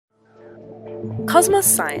Cosmos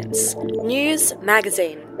Science. News,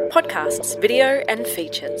 magazine, podcasts, video and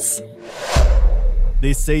features.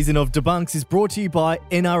 This season of Debunks is brought to you by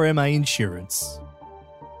NRMA Insurance.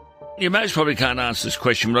 You most probably can't answer this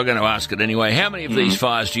question, but I'm going to ask it anyway. How many of these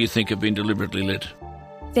fires do you think have been deliberately lit?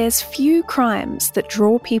 There's few crimes that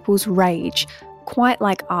draw people's rage quite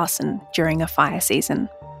like arson during a fire season.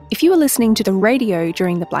 If you were listening to the radio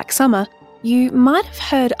during the Black Summer, you might have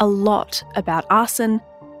heard a lot about arson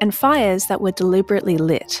and fires that were deliberately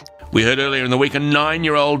lit. We heard earlier in the week a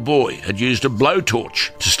 9-year-old boy had used a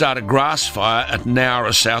blowtorch to start a grass fire at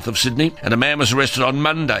Nowra south of Sydney, and a man was arrested on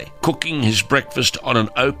Monday, cooking his breakfast on an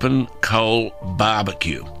open coal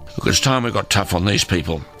barbecue. Look, it's time we got tough on these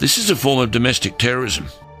people. This is a form of domestic terrorism.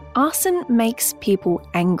 Arson makes people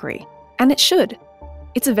angry, and it should.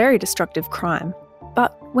 It's a very destructive crime.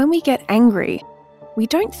 But when we get angry, we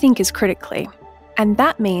don't think as critically. And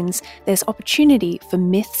that means there's opportunity for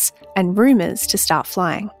myths and rumours to start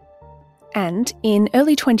flying. And in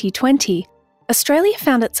early 2020, Australia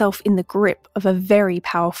found itself in the grip of a very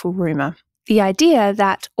powerful rumour. The idea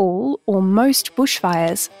that all or most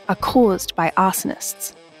bushfires are caused by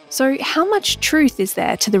arsonists. So how much truth is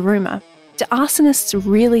there to the rumour? Do arsonists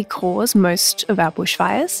really cause most of our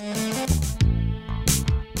bushfires?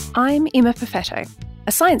 I'm Emma Perfetto,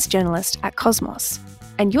 a science journalist at Cosmos,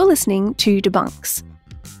 and you're listening to Debunks.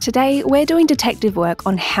 Today, we're doing detective work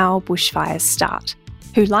on how bushfires start,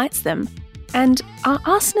 who lights them, and are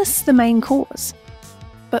arsonists the main cause?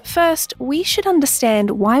 But first, we should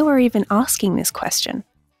understand why we're even asking this question.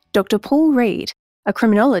 Dr. Paul Reid, a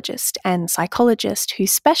criminologist and psychologist who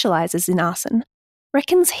specialises in arson,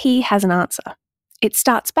 reckons he has an answer. It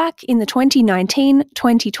starts back in the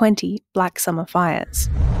 2019-2020 Black Summer fires.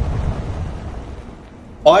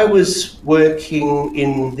 I was working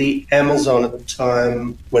in the Amazon at the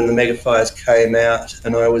time when the megafires came out,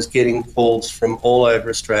 and I was getting calls from all over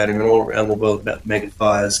Australia and all around the world about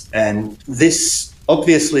megafires. And this,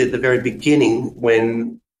 obviously at the very beginning,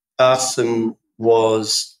 when arson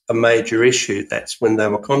was a major issue, that's when they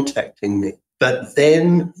were contacting me. But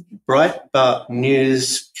then Breitbart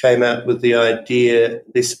News came out with the idea,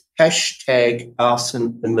 this hashtag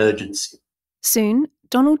arson emergency. Soon,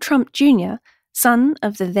 Donald Trump Jr., son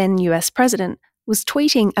of the then US president, was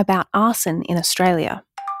tweeting about arson in Australia.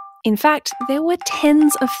 In fact, there were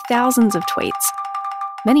tens of thousands of tweets,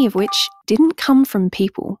 many of which didn't come from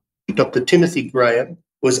people. Dr. Timothy Graham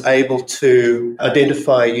was able to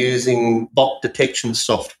identify using bot detection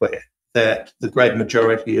software that the great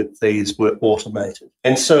majority of these were automated.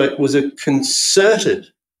 And so it was a concerted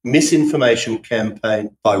misinformation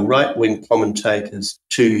campaign by right-wing commentators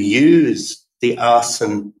to use the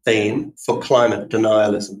arson theme for climate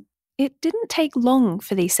denialism. It didn't take long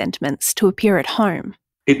for these sentiments to appear at home.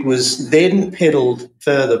 It was then peddled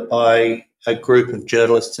further by a group of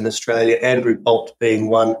journalists in Australia, Andrew Bolt being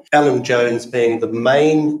one, Alan Jones being the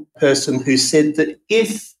main person who said that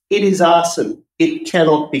if it is arson, it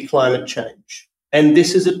cannot be climate change. And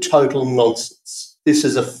this is a total nonsense. This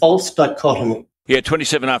is a false dichotomy. Yeah,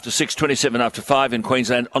 27 after 6, 27 after 5 in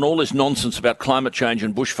Queensland. On all this nonsense about climate change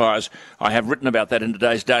and bushfires, I have written about that in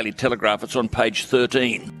today's Daily Telegraph. It's on page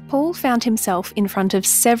 13. Paul found himself in front of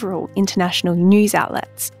several international news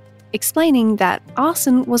outlets, explaining that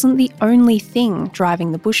arson wasn't the only thing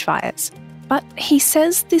driving the bushfires. But he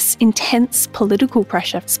says this intense political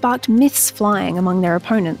pressure sparked myths flying among their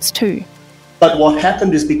opponents too. But what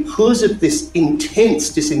happened is because of this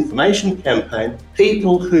intense disinformation campaign,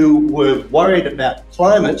 people who were worried about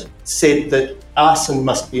climate said that arson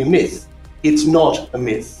must be a myth. It's not a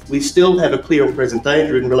myth. We still have a clear and present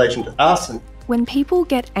danger in relation to arson. When people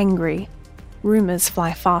get angry, rumours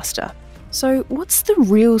fly faster. So what's the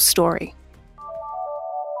real story?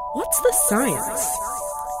 What's the science?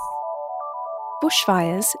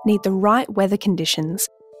 Bushfires need the right weather conditions,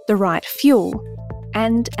 the right fuel,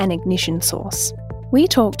 and an ignition source. We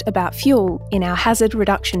talked about fuel in our hazard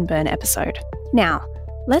reduction burn episode. Now,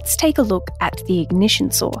 let's take a look at the ignition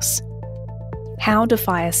source. How do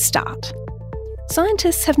fires start?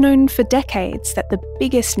 Scientists have known for decades that the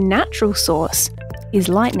biggest natural source is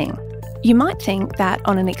lightning. You might think that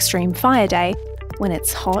on an extreme fire day, when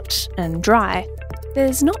it's hot and dry,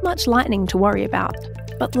 there's not much lightning to worry about.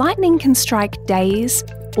 But lightning can strike days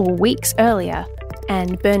or weeks earlier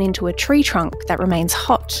and burn into a tree trunk that remains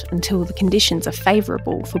hot until the conditions are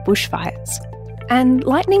favourable for bushfires. And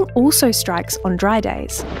lightning also strikes on dry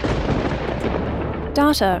days.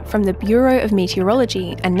 Data from the Bureau of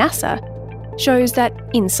Meteorology and NASA shows that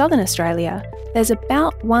in southern Australia, there's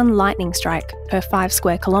about one lightning strike per 5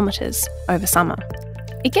 square kilometres over summer.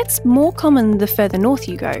 It gets more common the further north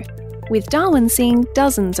you go, with Darwin seeing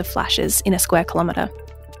dozens of flashes in a square kilometre.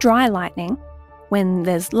 Dry lightning, when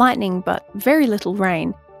there's lightning but very little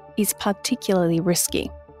rain, is particularly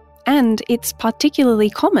risky. And it's particularly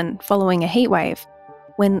common following a heatwave,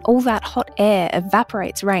 when all that hot air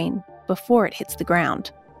evaporates rain before it hits the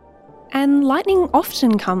ground. And lightning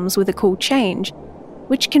often comes with a cool change,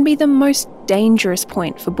 which can be the most dangerous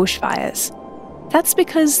point for bushfires. That's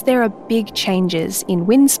because there are big changes in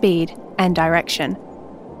wind speed and direction,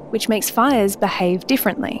 which makes fires behave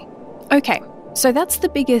differently. Okay, so that's the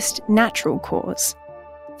biggest natural cause.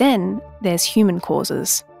 Then there's human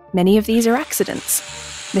causes. Many of these are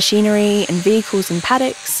accidents. Machinery and vehicles in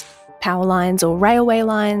paddocks, power lines or railway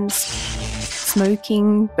lines,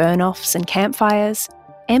 smoking, burn-offs and campfires.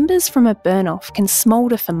 Embers from a burn-off can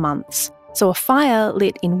smoulder for months, so a fire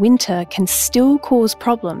lit in winter can still cause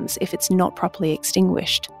problems if it's not properly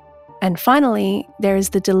extinguished. And finally, there is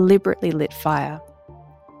the deliberately lit fire.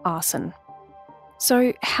 Arson.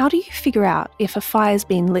 So how do you figure out if a fire's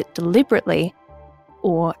been lit deliberately,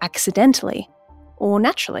 or accidentally, or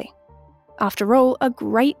naturally? After all, a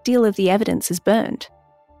great deal of the evidence is burned.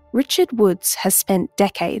 Richard Woods has spent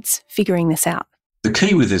decades figuring this out. The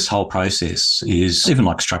key with this whole process is, even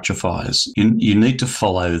like structure fires, you need to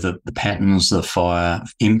follow the patterns the fire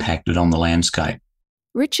impacted on the landscape.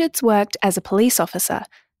 Richard's worked as a police officer,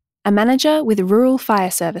 a manager with rural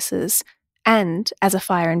fire services, and as a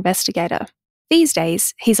fire investigator. These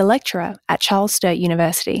days, he's a lecturer at Charles Sturt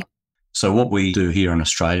University. So what we do here in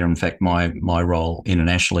Australia, in fact, my role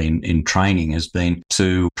internationally in training has been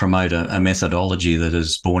to promote a methodology that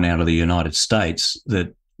is born out of the United States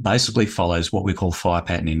that basically follows what we call fire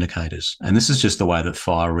pattern indicators. And this is just the way that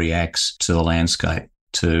fire reacts to the landscape,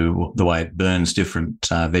 to the way it burns different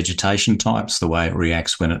vegetation types, the way it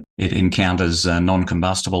reacts when it encounters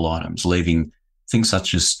non-combustible items, leaving things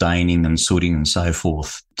such as staining and sooting and so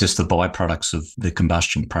forth, just the byproducts of the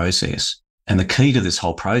combustion process. And the key to this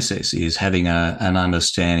whole process is having an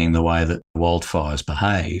understanding the way that wildfires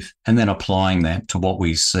behave and then applying that to what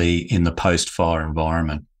we see in the post-fire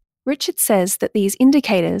environment. Richard says that these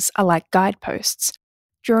indicators are like guideposts,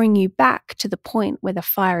 drawing you back to the point where the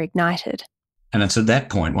fire ignited. And it's at that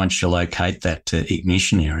point, once you locate that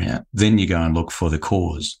ignition area, then you go and look for the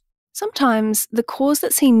cause. Sometimes the cause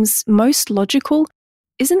that seems most logical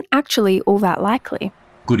isn't actually all that likely.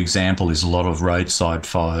 Good example is a lot of roadside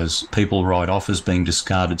fires. People write off as being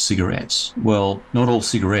discarded cigarettes. Well, not all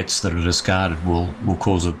cigarettes that are discarded will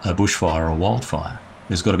cause a bushfire or wildfire.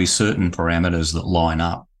 There's got to be certain parameters that line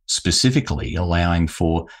up, specifically allowing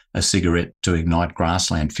for a cigarette to ignite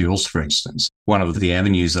grassland fuels, for instance. One of the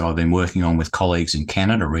avenues that I've been working on with colleagues in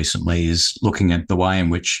Canada recently is looking at the way in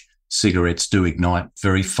which cigarettes do ignite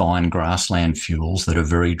very fine grassland fuels that are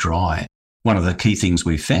very dry. One of the key things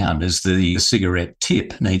we've found is the cigarette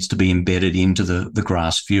tip needs to be embedded into the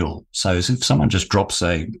grass fuel. So if someone just drops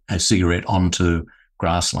a cigarette onto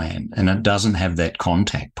grassland and it doesn't have that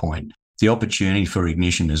contact point, the opportunity for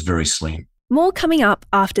ignition is very slim. More coming up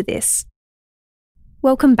after this.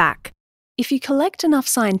 Welcome back. If you collect enough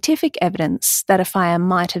scientific evidence that a fire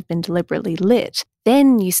might have been deliberately lit,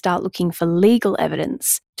 then you start looking for legal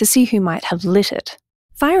evidence to see who might have lit it.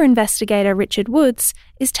 Fire investigator Richard Woods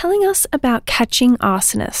is telling us about catching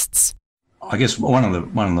arsonists. I guess one of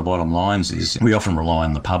the bottom lines is we often rely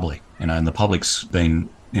on the public, and the public's been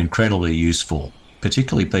incredibly useful,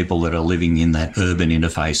 particularly people that are living in that urban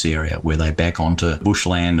interface area where they back onto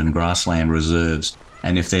bushland and grassland reserves.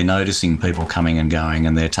 And if they're noticing people coming and going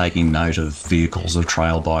and they're taking note of vehicles or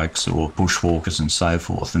trail bikes or bushwalkers and so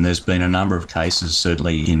forth, and there's been a number of cases,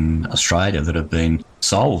 certainly in Australia, that have been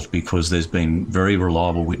solved because there's been very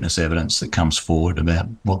reliable witness evidence that comes forward about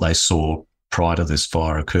what they saw prior to this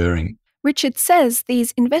fire occurring. Richard says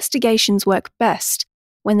these investigations work best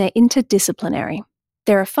when they're interdisciplinary.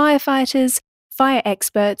 There are firefighters, fire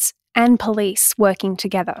experts, and police working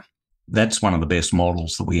together. That's one of the best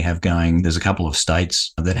models that we have going. There's a couple of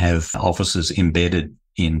states that have officers embedded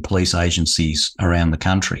in police agencies around the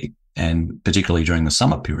country, and particularly during the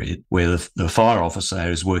summer period, where the fire officer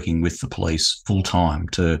is working with the police full-time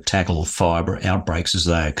to tackle fire outbreaks as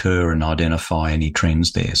they occur and identify any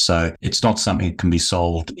trends there. So it's not something that can be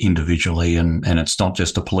solved individually, and it's not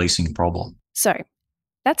just a policing problem. So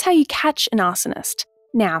that's how you catch an arsonist.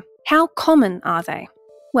 Now, how common are they?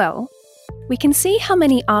 Well, we can see how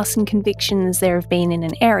many arson convictions there have been in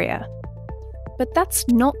an area, but that's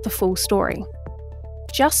not the full story.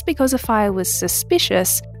 Just because a fire was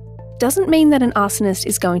suspicious doesn't mean that an arsonist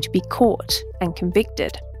is going to be caught and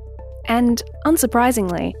convicted. And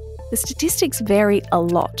unsurprisingly, the statistics vary a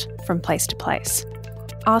lot from place to place.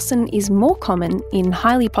 Arson is more common in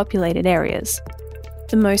highly populated areas.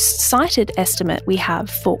 The most cited estimate we have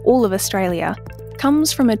for all of Australia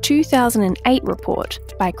comes from a 2008 report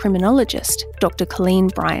by criminologist Dr. Colleen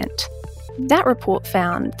Bryant. That report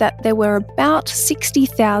found that there were about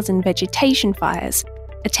 60,000 vegetation fires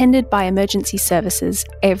attended by emergency services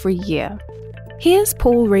every year. Here's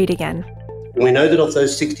Paul Reid again. We know that of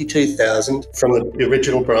those 62,000 from the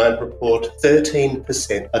original Bryant report,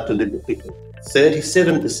 13% are deliberately done.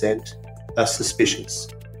 37% are suspicious.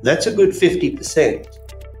 That's a good 50%.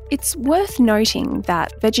 It's worth noting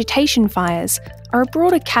that vegetation fires are a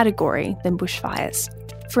broader category than bushfires.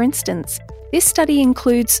 For instance, this study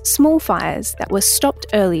includes small fires that were stopped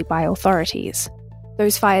early by authorities.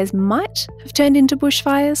 Those fires might have turned into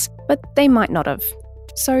bushfires, but they might not have.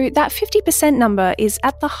 So that 50% number is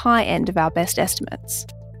at the high end of our best estimates.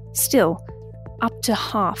 Still, up to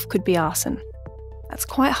half could be arson. That's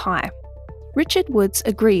quite high. Richard Woods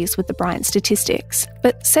agrees with the Bryant statistics,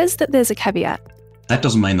 but says that there's a caveat. That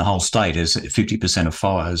doesn't mean the whole state is 50% of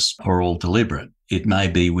fires are all deliberate. It may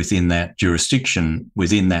be within that jurisdiction,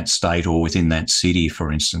 within that state or within that city, for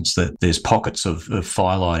instance, that there's pockets of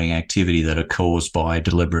firelighting activity that are caused by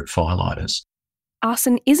deliberate firelighters.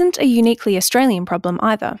 Arson isn't a uniquely Australian problem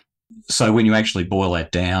either. So when you actually boil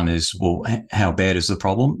that down is, well, how bad is the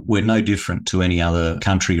problem? We're no different to any other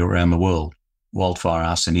country around the world. Wildfire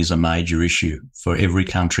arson is a major issue for every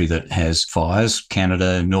country that has fires,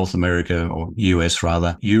 Canada, North America, or US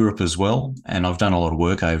rather, Europe as well. And I've done a lot of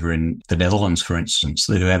work over in the Netherlands, for instance,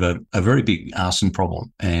 that have a very big arson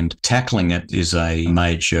problem. And tackling it is a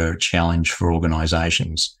major challenge for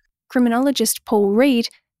organisations. Criminologist Paul Reid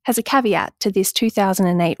has a caveat to this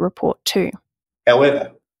 2008 report too.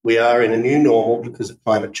 However, we are in a new normal because of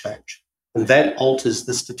climate change. And that alters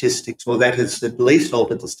the statistics, or that has at least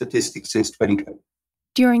altered the statistics since 2020.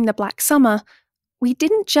 During the Black Summer, we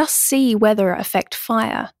didn't just see weather affect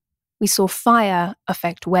fire. We saw fire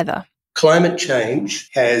affect weather. Climate change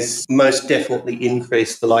has most definitely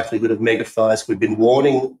increased the likelihood of megafires. We've been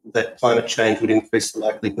warning that climate change would increase the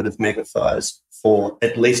likelihood of megafires for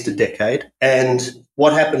at least a decade. And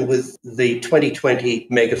what happened with the 2020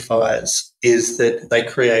 megafires is that they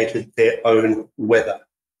created their own weather.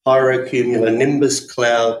 Pyrocumulonimbus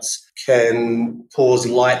clouds can cause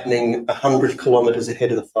lightning 100 kilometres ahead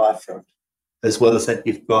of the fire front. As well as that,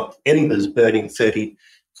 you've got embers burning 30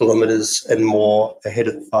 kilometres and more ahead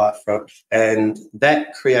of the fire front, and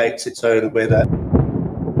that creates its own weather.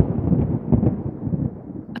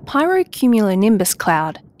 A pyrocumulonimbus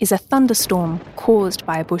cloud is a thunderstorm caused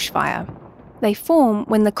by a bushfire. They form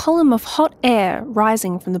when the column of hot air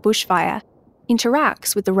rising from the bushfire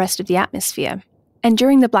interacts with the rest of the atmosphere. And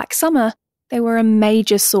during the Black Summer, they were a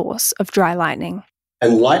major source of dry lightning.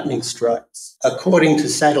 And lightning strikes, according to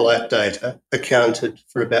satellite data, accounted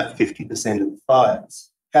for about 50% of the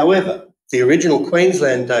fires. However, the original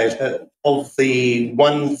Queensland data of the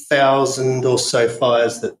 1,000 or so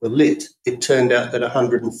fires that were lit, it turned out that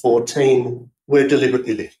 114 were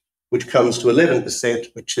deliberately lit, which comes to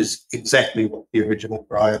 11%, which is exactly what the original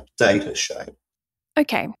Bryant data showed.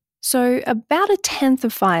 Okay. So about a tenth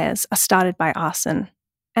of fires are started by arson,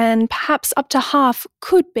 and perhaps up to half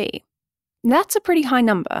could be. That's a pretty high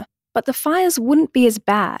number, but the fires wouldn't be as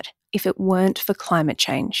bad if it weren't for climate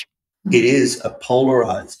change. It is a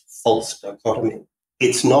polarised false dichotomy.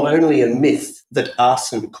 It's not only a myth that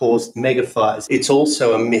arson caused megafires, it's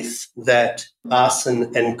also a myth that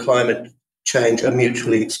arson and climate change are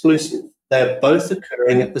mutually exclusive. They are both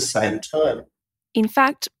occurring at the same time. In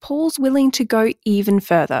fact, Paul's willing to go even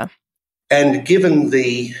further. And given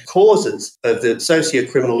the causes of the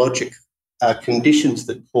socio-criminologic conditions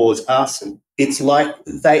that cause arson, it's like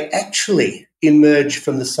they actually emerge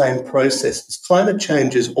from the same processes. Climate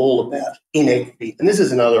change is all about inequity. And this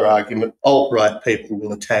is another argument alt-right people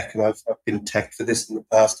will attack, and I've been attacked for this in the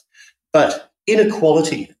past. But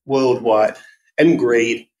inequality worldwide and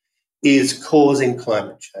greed is causing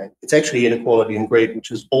climate change. It's actually inequality and greed which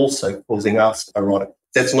is also causing arson, ironically.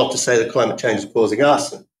 That's not to say that climate change is causing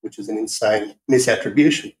arson, which is an insane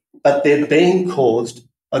misattribution, but they're being caused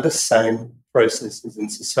by the same processes in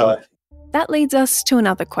society. That leads us to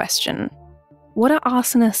another question. What are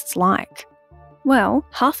arsonists like? Well,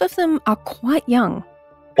 half of them are quite young.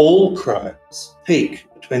 All crimes peak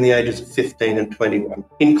between the ages of 15 and 21,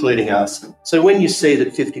 including arson. So when you see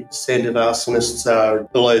that 50% of arsonists are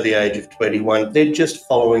below the age of 21, they're just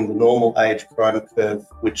following the normal age crime curve,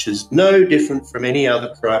 which is no different from any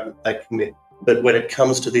other crime that they commit. But when it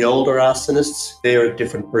comes to the older arsonists, they're a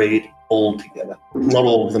different breed altogether. Not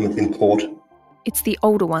all of them have been caught. It's the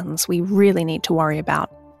older ones we really need to worry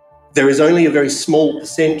about. There is only a very small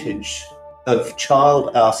percentage of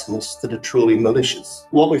child arsonists that are truly malicious.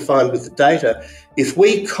 What we find with the data, if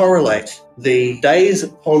we correlate the days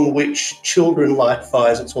upon which children light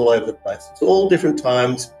fires, it's all over the place. It's all different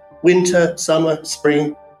times, winter, summer,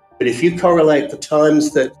 spring. But if you correlate the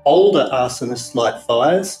times that older arsonists light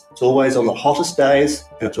fires, it's always on the hottest days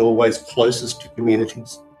and it's always closest to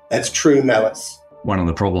communities. That's true malice. One of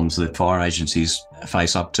the problems that fire agencies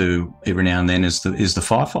face up to every now and then is the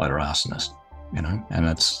firefighter arsonist,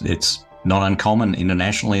 and it's not uncommon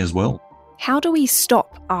internationally as well. How do we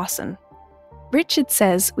stop arson? Richard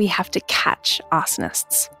says we have to catch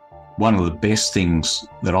arsonists. One of the best things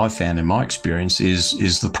that I've found in my experience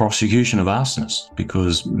is the prosecution of arsonists,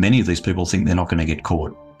 because many of these people think they're not going to get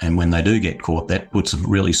caught. And when they do get caught, that puts a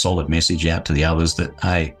really solid message out to the others that,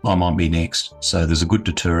 hey, I might be next. So there's a good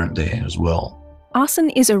deterrent there as well. Arson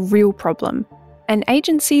is a real problem, and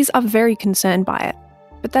agencies are very concerned by it.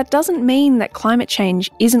 But that doesn't mean that climate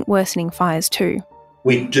change isn't worsening fires too.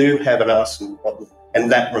 We do have an arson problem,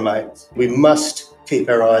 and that remains. We must keep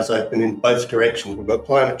our eyes open in both directions. We've got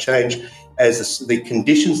climate change as the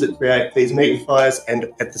conditions that create these mega fires,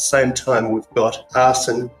 and at the same time we've got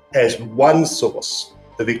arson as one source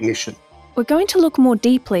of ignition. We're going to look more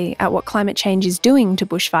deeply at what climate change is doing to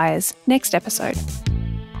bushfires next episode.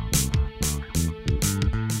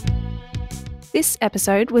 This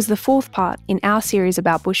episode was the fourth part in our series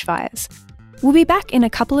about bushfires. We'll be back in a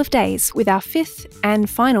couple of days with our fifth and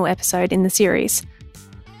final episode in the series.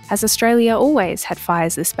 Has Australia always had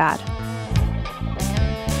fires this bad?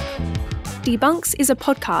 Debunks is a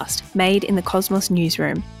podcast made in the Cosmos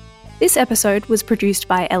newsroom. This episode was produced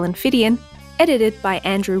by Ellen Fidian, edited by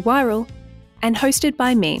Andrew Wirral, and hosted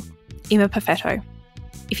by me, Emma Perfetto.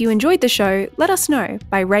 If you enjoyed the show, let us know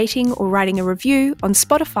by rating or writing a review on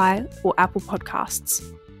Spotify or Apple Podcasts.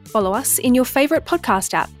 Follow us in your favourite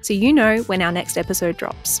podcast app so you know when our next episode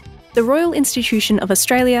drops. The Royal Institution of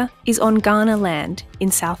Australia is on Kaurna land in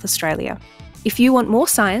South Australia. If you want more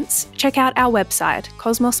science, check out our website,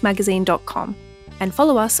 cosmosmagazine.com, and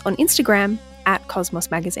follow us on Instagram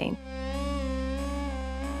 @cosmosmagazine.